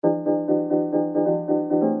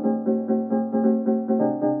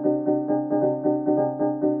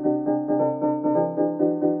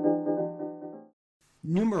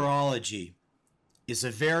numerology is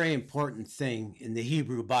a very important thing in the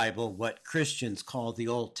Hebrew Bible, what Christians call the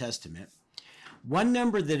Old Testament. One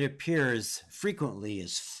number that appears frequently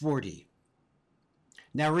is 40.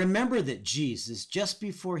 Now remember that Jesus, just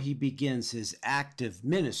before he begins his active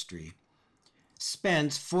ministry,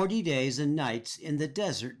 spends 40 days and nights in the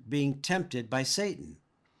desert being tempted by Satan.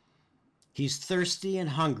 He's thirsty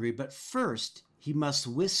and hungry, but first he must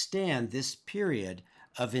withstand this period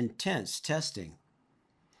of intense testing.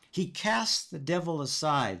 He casts the devil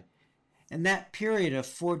aside, and that period of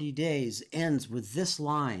 40 days ends with this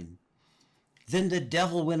line: "Then the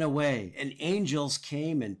devil went away, and angels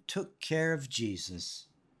came and took care of Jesus."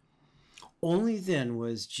 Only then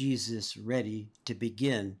was Jesus ready to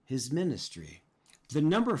begin his ministry. The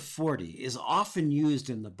number 40 is often used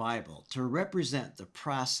in the Bible to represent the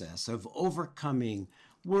process of overcoming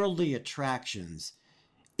worldly attractions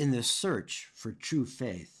in the search for true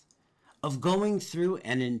faith, of going through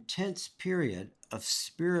an intense period of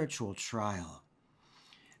spiritual trial.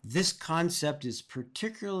 This concept is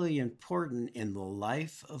particularly important in the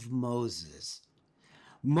life of Moses.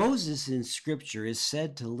 Moses in Scripture is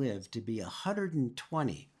said to live to be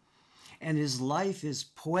 120, and his life is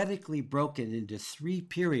poetically broken into 3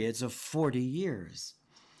 periods of 40 years.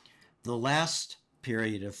 The last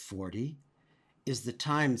period of 40 is the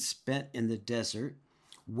time spent in the desert,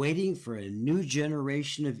 waiting for a new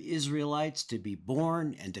generation of Israelites to be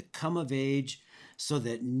born and to come of age, so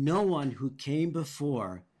that no one who came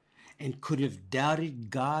before and could have doubted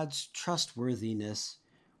God's trustworthiness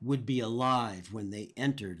would be alive when they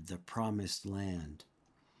entered the promised land.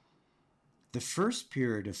 The first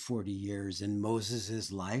period of 40 years in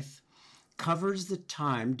Moses' life covers the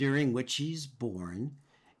time during which he's born,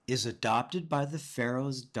 is adopted by the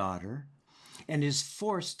Pharaoh's daughter, and is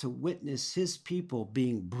forced to witness his people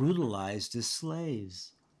being brutalized as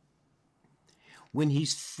slaves. When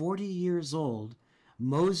he's 40 years old,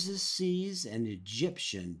 Moses sees an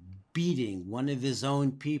Egyptian beating one of his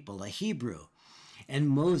own people, a Hebrew, and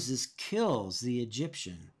Moses kills the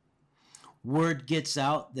Egyptian. Word gets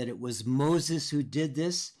out that it was Moses who did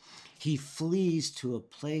this. He flees to a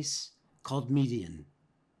place called Midian.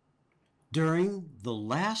 During the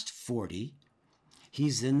last 40,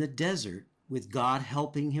 he's in the desert, with God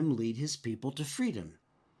helping him lead his people to freedom.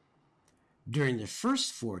 During the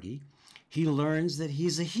first 40, he learns that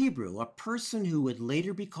he's a Hebrew, a person who would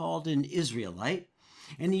later be called an Israelite,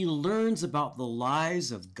 and he learns about the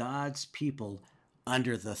lives of God's people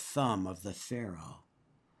under the thumb of the Pharaoh.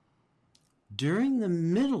 During the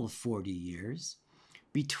middle 40 years,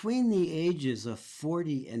 between the ages of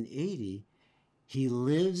 40 and 80, he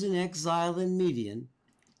lives in exile in Midian,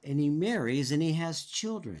 and he marries and he has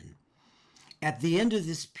children. At the end of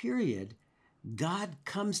this period, God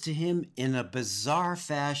comes to him in a bizarre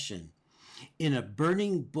fashion, in a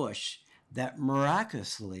burning bush that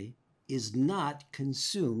miraculously is not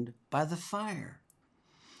consumed by the fire.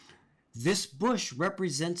 This bush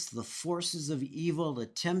represents the forces of evil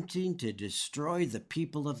attempting to destroy the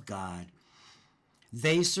people of God.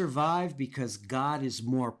 They survive because God is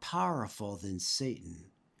more powerful than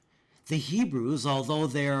Satan. The Hebrews, although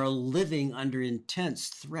they are living under intense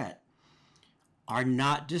threat, are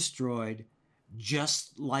not destroyed,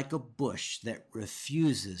 just like a bush that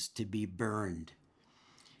refuses to be burned.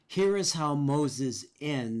 Here is how Moses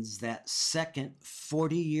ends that second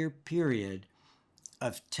 40-year period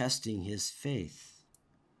of testing his faith.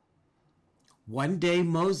 One day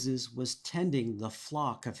Moses was tending the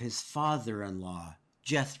flock of his father-in-law,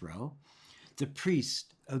 Jethro, the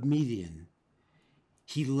priest of Midian.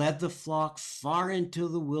 He led the flock far into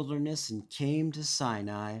the wilderness and came to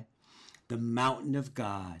Sinai, the mountain of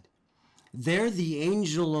God. There the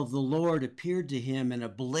angel of the Lord appeared to him in a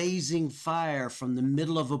blazing fire from the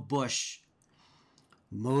middle of a bush.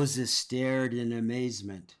 Moses stared in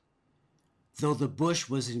amazement. Though the bush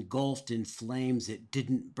was engulfed in flames, it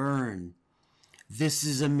didn't burn. "This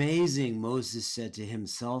is amazing," Moses said to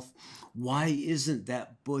himself. "Why isn't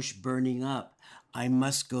that bush burning up? I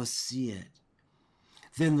must go see it."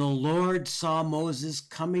 Then the Lord saw Moses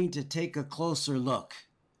coming to take a closer look.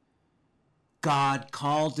 God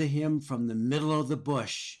called to him from the middle of the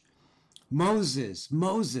bush, "Moses,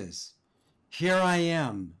 Moses." "Here I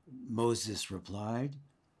am," Moses replied.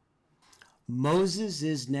 Moses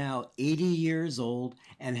is now 80 years old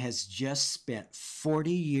and has just spent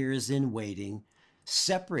 40 years in waiting,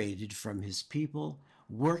 separated from his people,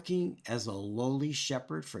 working as a lowly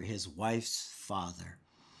shepherd for his wife's father.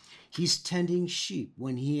 He's tending sheep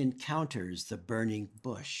when he encounters the burning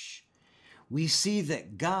bush. We see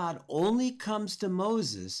that God only comes to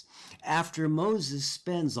Moses after Moses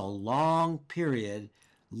spends a long period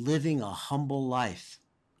living a humble life.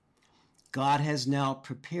 God has now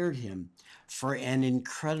prepared him for an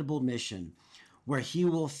incredible mission where he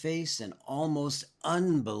will face an almost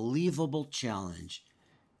unbelievable challenge,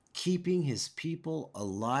 keeping his people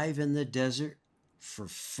alive in the desert for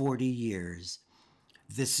 40 years.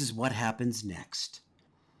 This is what happens next.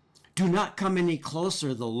 Do not come any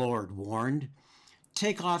closer, the Lord warned.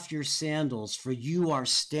 Take off your sandals, for you are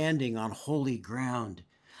standing on holy ground.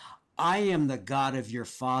 I am the God of your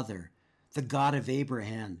father, the God of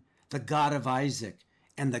Abraham, the God of Isaac,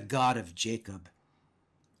 and the God of Jacob.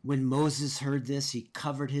 When Moses heard this, he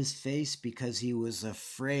covered his face because he was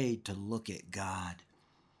afraid to look at God.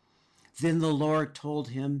 Then the Lord told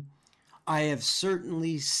him, I have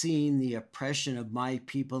certainly seen the oppression of my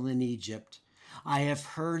people in Egypt. I have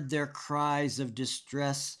heard their cries of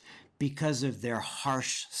distress because of their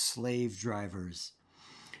harsh slave drivers.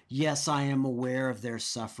 Yes, I am aware of their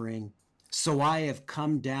suffering, so I have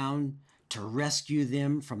come down to rescue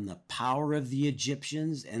them from the power of the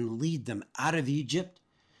Egyptians and lead them out of Egypt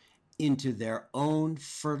into their own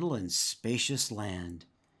fertile and spacious land.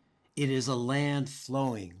 It is a land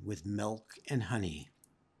flowing with milk and honey.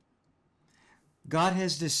 God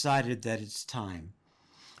has decided that it's time.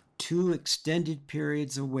 2 extended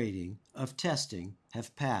periods of waiting, of testing,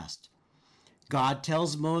 have passed. God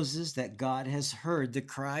tells Moses that God has heard the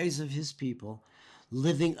cries of his people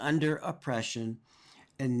living under oppression,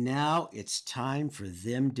 and now it's time for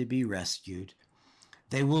them to be rescued.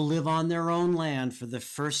 They will live on their own land for the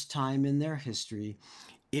first time in their history.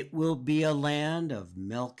 It will be a land of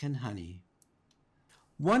milk and honey.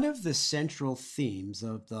 One of the central themes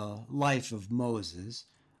of the life of Moses,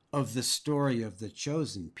 of the story of the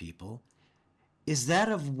chosen people, is that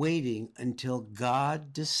of waiting until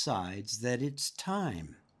God decides that it's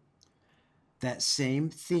time. That same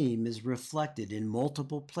theme is reflected in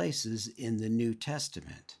multiple places in the New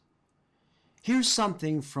Testament. Here's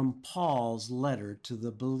something from Paul's letter to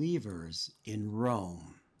the believers in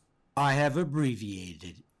Rome. I have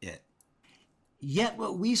abbreviated it. Yet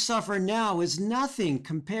what we suffer now is nothing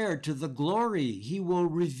compared to the glory he will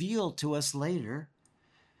reveal to us later.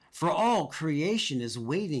 For all creation is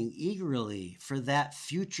waiting eagerly for that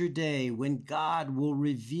future day when God will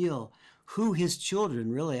reveal who his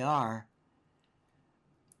children really are.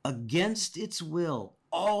 Against its will,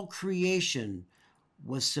 all creation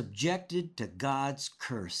was subjected to God's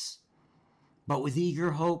curse. But with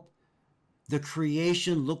eager hope, the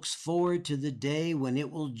creation looks forward to the day when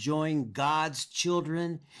it will join God's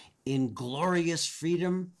children in glorious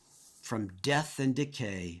freedom from death and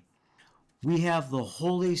decay. We have the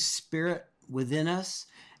Holy Spirit within us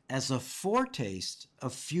as a foretaste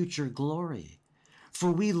of future glory.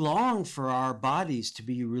 For we long for our bodies to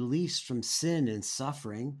be released from sin and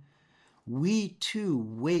suffering. We too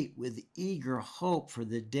wait with eager hope for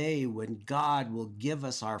the day when God will give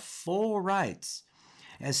us our full rights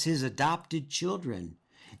as his adopted children,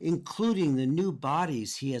 including the new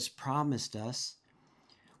bodies he has promised us.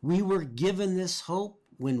 We were given this hope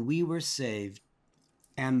when we were saved,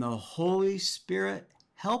 and the Holy Spirit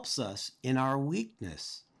helps us in our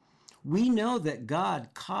weakness. We know that God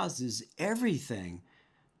causes everything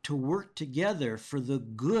to work together for the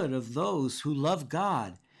good of those who love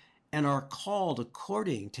God and are called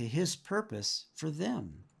according to his purpose for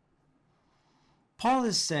them. Paul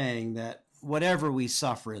is saying that whatever we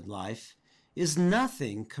suffer in life is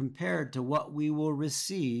nothing compared to what we will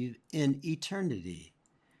receive in eternity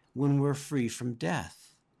when we're free from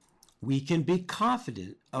death. We can be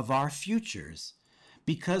confident of our futures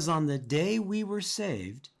because on the day we were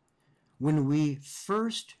saved, when we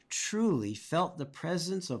first truly felt the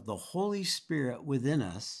presence of the Holy Spirit within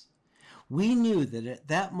us, we knew that at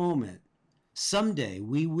that moment, someday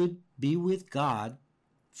we would be with God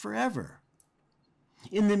forever.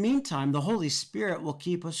 In the meantime, the Holy Spirit will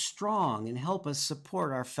keep us strong and help us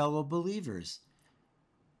support our fellow believers.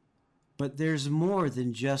 But there's more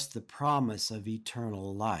than just the promise of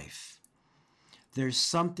eternal life. There's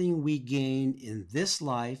something we gain in this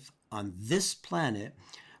life on this planet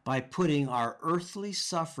by putting our earthly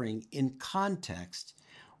suffering in context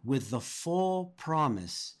with the full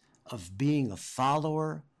promise of being a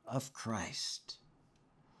follower of Christ.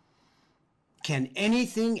 Can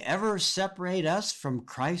anything ever separate us from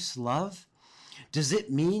Christ's love? Does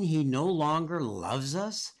it mean he no longer loves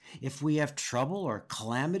us if we have trouble or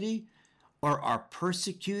calamity, or are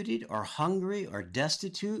persecuted, or hungry, or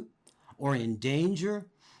destitute, or in danger,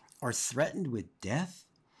 or threatened with death?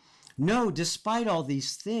 No, despite all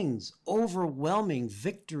these things, overwhelming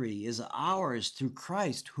victory is ours through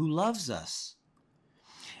Christ who loves us.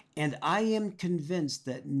 And I am convinced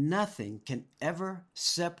that nothing can ever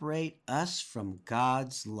separate us from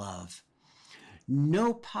God's love.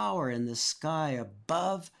 no power in the sky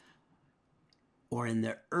above or in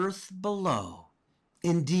the earth below,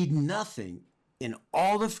 indeed nothing in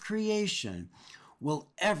all of creation,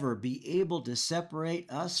 will ever be able to separate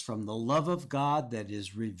us from the love of God that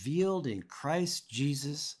is revealed in Christ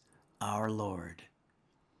Jesus our Lord.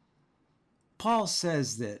 Paul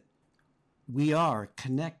says that we are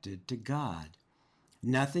connected to God.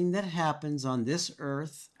 Nothing that happens on this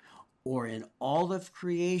earth or in all of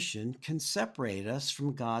creation can separate us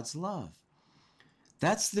from God's love.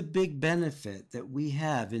 That's the big benefit that we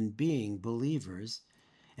have in being believers,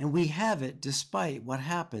 and we have it despite what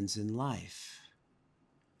happens in life.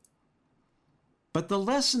 But the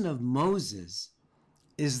lesson of Moses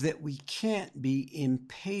is that we can't be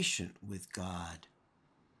impatient with God.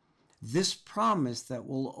 This promise that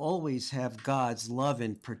we'll always have God's love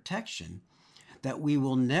and protection, that we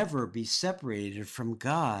will never be separated from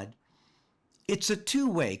God, it's a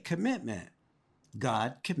two-way commitment.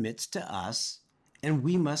 God commits to us, and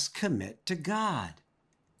we must commit to God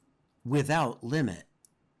without limit.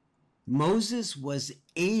 Moses was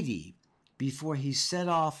 80 before he set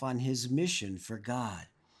off on his mission for God.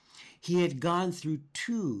 He had gone through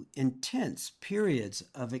 2 intense periods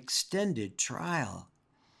of extended trial.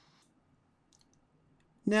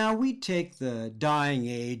 Now we take the dying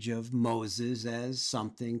age of Moses as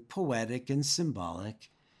something poetic and symbolic.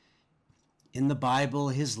 In the Bible,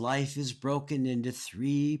 his life is broken into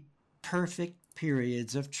 3 perfect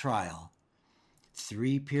periods of trial,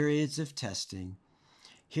 3 periods of testing.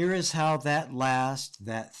 Here is how that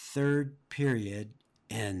 3rd period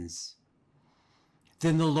ends.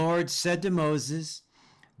 Then the Lord said to Moses,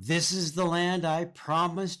 "This is the land I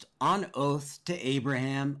promised on oath to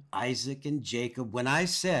Abraham, Isaac, and Jacob when I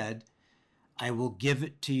said, I will give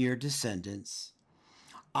it to your descendants.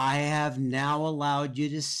 I have now allowed you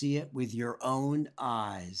to see it with your own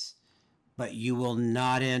eyes, but you will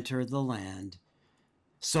not enter the land."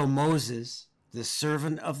 So Moses, the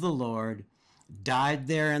servant of the Lord, died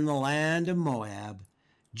there in the land of Moab,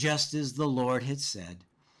 just as the Lord had said.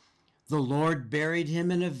 The Lord buried him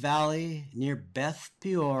in a valley near Beth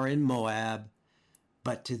Peor in Moab,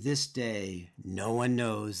 but to this day no one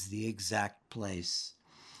knows the exact place.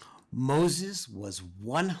 Moses was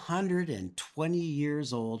 120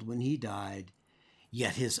 years old when he died,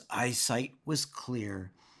 yet his eyesight was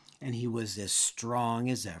clear and he was as strong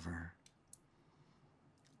as ever.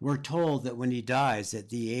 We're told that when he dies at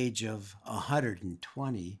the age of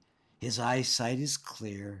 120, his eyesight is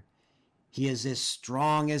clear. He is as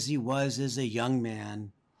strong as he was as a young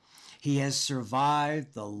man. He has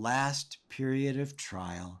survived the last period of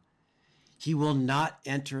trial. He will not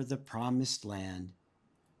enter the promised land.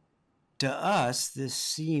 To us, this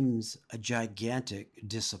seems a gigantic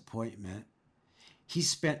disappointment. He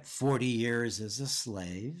spent 40 years as a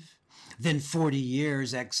slave, then 40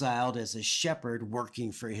 years exiled as a shepherd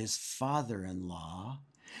working for his father-in-law,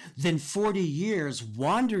 then 40 years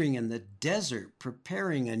wandering in the desert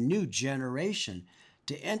preparing a new generation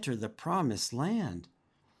to enter the promised land.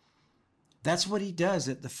 That's what he does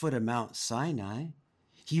at the foot of Mount Sinai.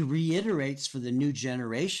 He reiterates for the new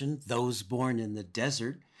generation, those born in the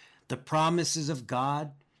desert, the promises of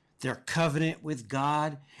God, their covenant with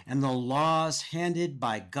God, and the laws handed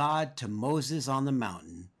by God to Moses on the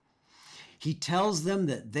mountain. He tells them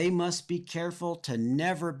that they must be careful to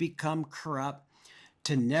never become corrupt,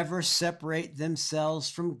 to never separate themselves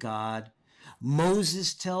from God.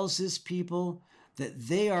 Moses tells his people that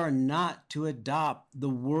they are not to adopt the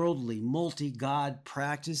worldly multi-god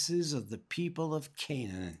practices of the people of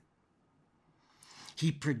Canaan.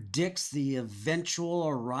 He predicts the eventual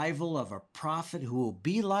arrival of a prophet who will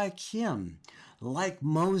be like him, like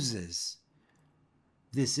Moses.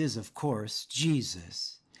 This is, of course,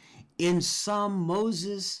 Jesus. In sum,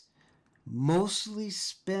 Moses mostly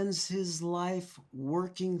spends his life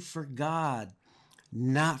working for God,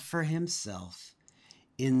 not for himself.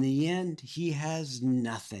 In the end, he has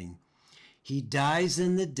nothing. He dies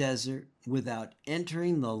in the desert without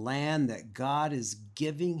entering the land that God is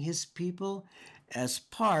giving his people as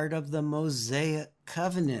part of the Mosaic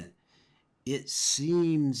covenant. It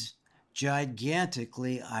seems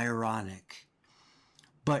gigantically ironic.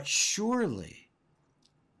 But surely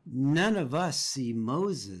none of us see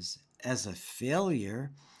Moses as a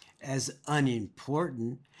failure, as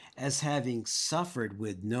unimportant, as having suffered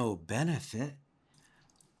with no benefit.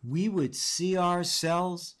 We would see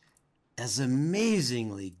ourselves as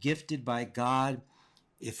amazingly gifted by God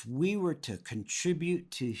if we were to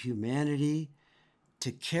contribute to humanity,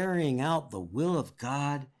 to carrying out the will of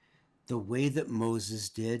God the way that Moses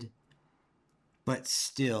did. But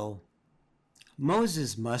still,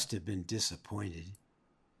 Moses must have been disappointed.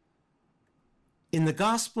 In the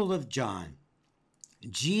Gospel of John,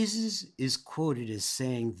 Jesus is quoted as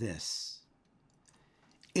saying this: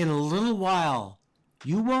 "In a little while,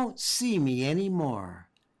 you won't see me anymore,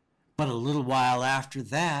 but a little while after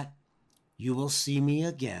that, you will see me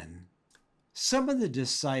again." Some of the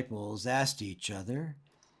disciples asked each other,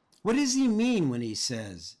 "What does he mean when he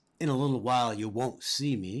says, 'In a little while you won't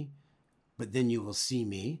see me, but then you will see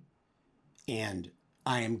me,' and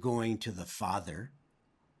 'I am going to the Father'?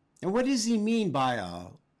 And what does he mean by a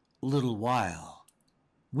little while?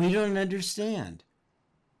 We don't understand."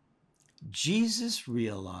 Jesus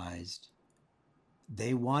realized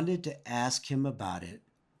they wanted to ask him about it,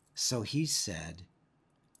 so he said,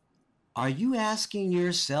 "Are you asking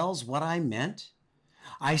yourselves what I meant?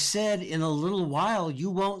 I said, 'In a little while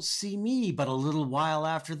you won't see me, but a little while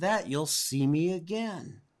after that you'll see me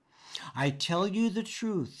again.' I tell you the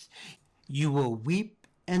truth, you will weep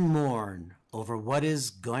and mourn over what is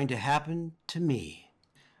going to happen to me,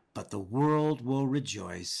 but the world will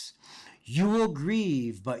rejoice. You will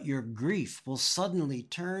grieve, but your grief will suddenly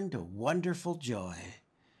turn to wonderful joy.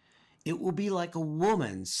 It will be like a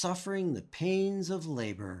woman suffering the pains of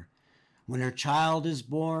labor. When her child is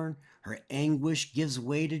born, her anguish gives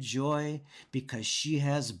way to joy because she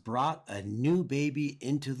has brought a new baby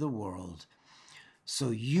into the world. So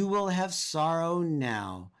you will have sorrow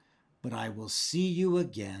now, but I will see you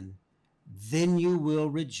again. Then you will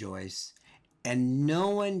rejoice, and no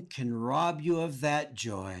one can rob you of that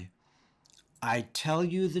joy. I tell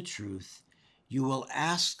you the truth, you will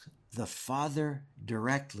ask the Father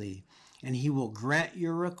directly, and he will grant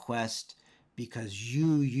your request because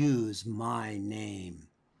you use my name.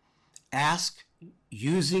 Ask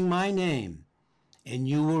using my name, and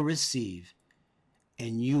you will receive,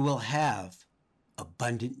 and you will have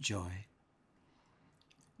abundant joy."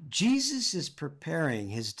 Jesus is preparing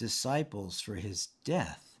his disciples for his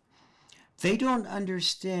death. They don't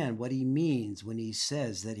understand what he means when he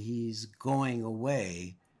says that he's going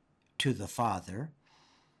away to the Father.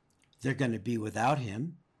 They're going to be without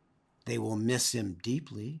him. They will miss him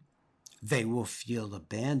deeply. They will feel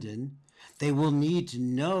abandoned. They will need to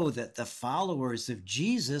know that the followers of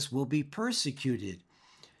Jesus will be persecuted.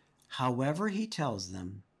 However, he tells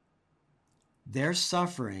them, their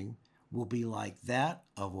suffering will be like that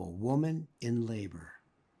of a woman in labor.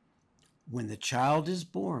 When the child is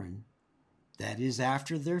born, that is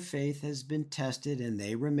after their faith has been tested and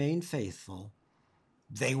they remain faithful,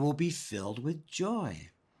 they will be filled with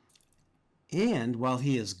joy. And while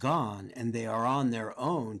he is gone and they are on their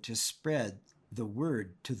own to spread the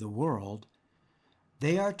word to the world,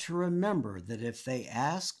 they are to remember that if they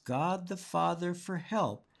ask God the Father for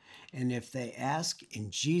help, and if they ask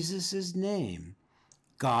in Jesus' name,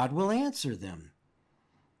 God will answer them.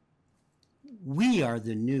 We are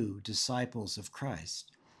the new disciples of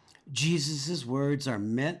Christ. Jesus' words are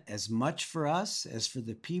meant as much for us as for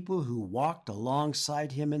the people who walked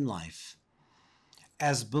alongside him in life.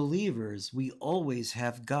 As believers, we always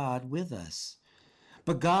have God with us.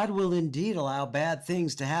 But God will indeed allow bad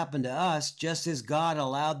things to happen to us, just as God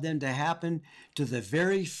allowed them to happen to the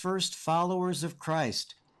very first followers of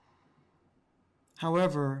Christ.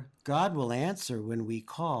 However, God will answer when we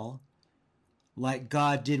call. Like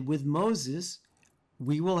God did with Moses,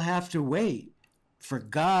 we will have to wait for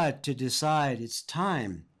God to decide it's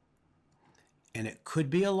time. And it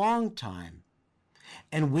could be a long time.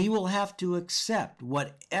 And we will have to accept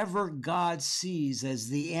whatever God sees as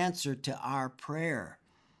the answer to our prayer,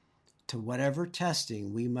 to whatever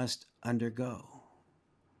testing we must undergo.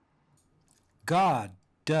 God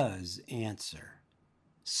does answer.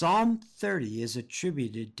 Psalm 30 is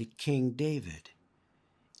attributed to King David.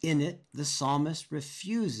 In it, the psalmist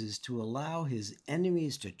refuses to allow his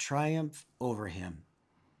enemies to triumph over him.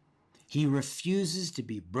 He refuses to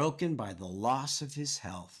be broken by the loss of his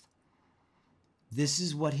health. This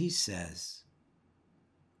is what he says: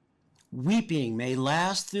 "Weeping may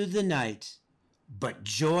last through the night, but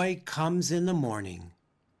joy comes in the morning."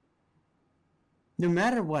 No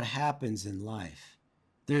matter what happens in life,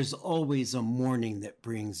 there's always a morning that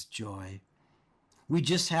brings joy. We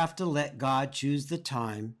just have to let God choose the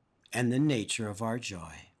time and the nature of our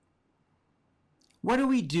joy. What do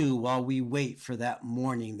we do while we wait for that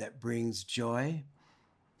morning that brings joy?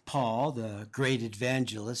 Paul, the great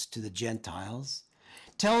evangelist to the Gentiles,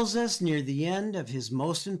 tells us near the end of his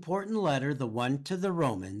most important letter, the one to the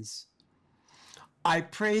Romans, "I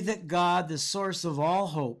pray that God, the source of all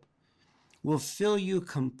hope, will fill you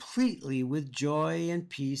completely with joy and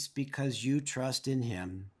peace because you trust in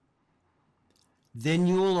him. Then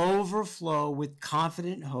you will overflow with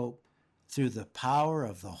confident hope through the power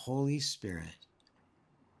of the Holy Spirit."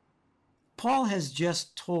 Paul has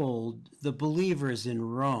just told the believers in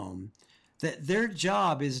Rome that their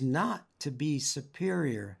job is not to be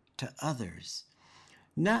superior to others,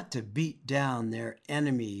 not to beat down their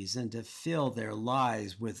enemies and to fill their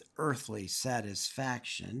lives with earthly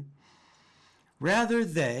satisfaction. Rather,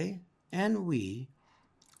 they and we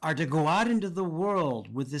are to go out into the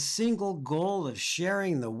world with the single goal of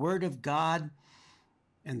sharing the Word of God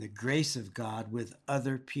and the grace of God with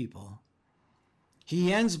other people.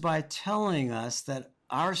 He ends by telling us that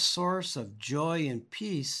our source of joy and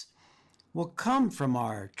peace will come from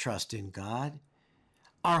our trust in God.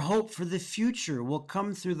 Our hope for the future will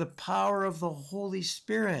come through the power of the Holy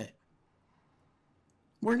Spirit.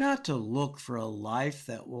 We're not to look for a life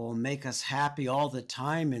that will make us happy all the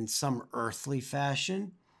time in some earthly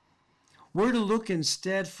fashion. We're to look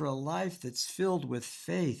instead for a life that's filled with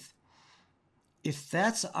faith. If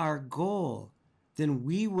that's our goal, then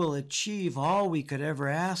we will achieve all we could ever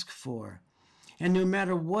ask for. And no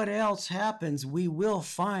matter what else happens, we will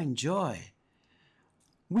find joy.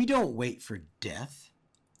 We don't wait for death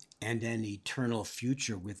and an eternal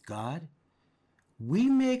future with God. We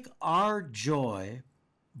make our joy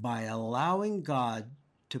by allowing God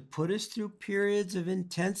to put us through periods of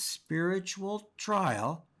intense spiritual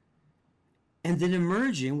trial and then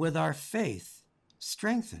emerging with our faith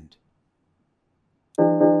strengthened.